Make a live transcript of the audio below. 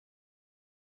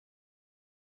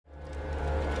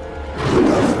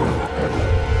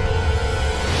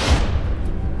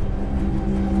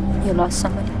lost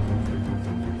somebody?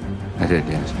 I did,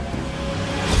 yes.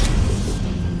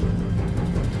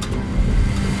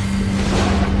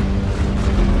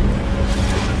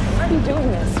 Why are you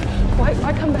doing this?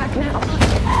 Why come back now?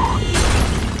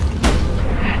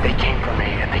 They came for me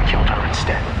and they killed her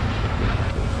instead.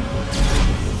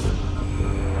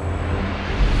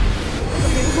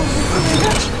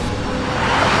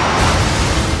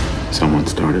 Someone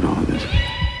started all of this.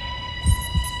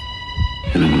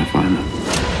 And I'm gonna find them.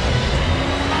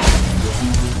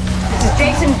 This is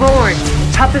Jason Bourne,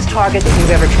 toughest target that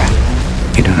you've ever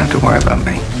tracked. You don't have to worry about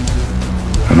me.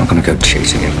 I'm not gonna go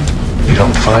chasing him. You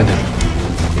don't find him.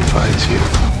 He finds you.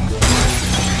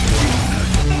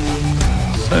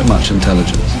 So much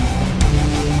intelligence.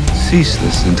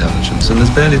 Ceaseless intelligence, and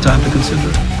there's barely time to consider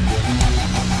it.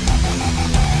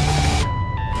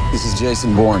 This is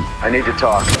Jason Bourne. I need to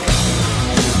talk.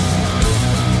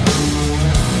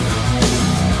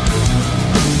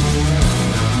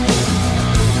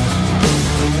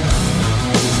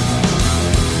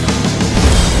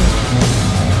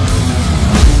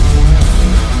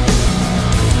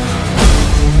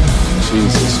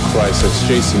 Jesus Christ, that's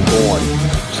Jason Bourne.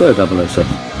 So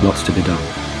 007, lots to be done.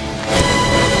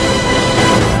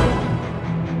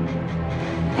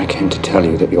 I came to tell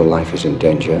you that your life is in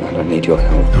danger and I need your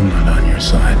help. I'm not on your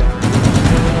side.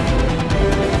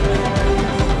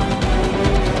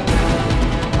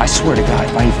 I swear to God,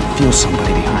 if I even feel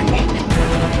somebody behind me,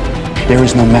 there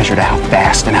is no measure to how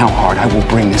fast and how hard I will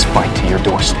bring this fight to your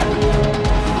doorstep.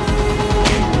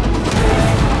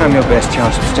 I'm your best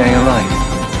chance of staying alive.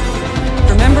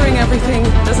 Remembering everything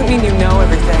doesn't mean you know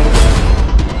everything.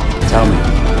 Tell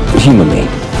me, humor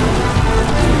me.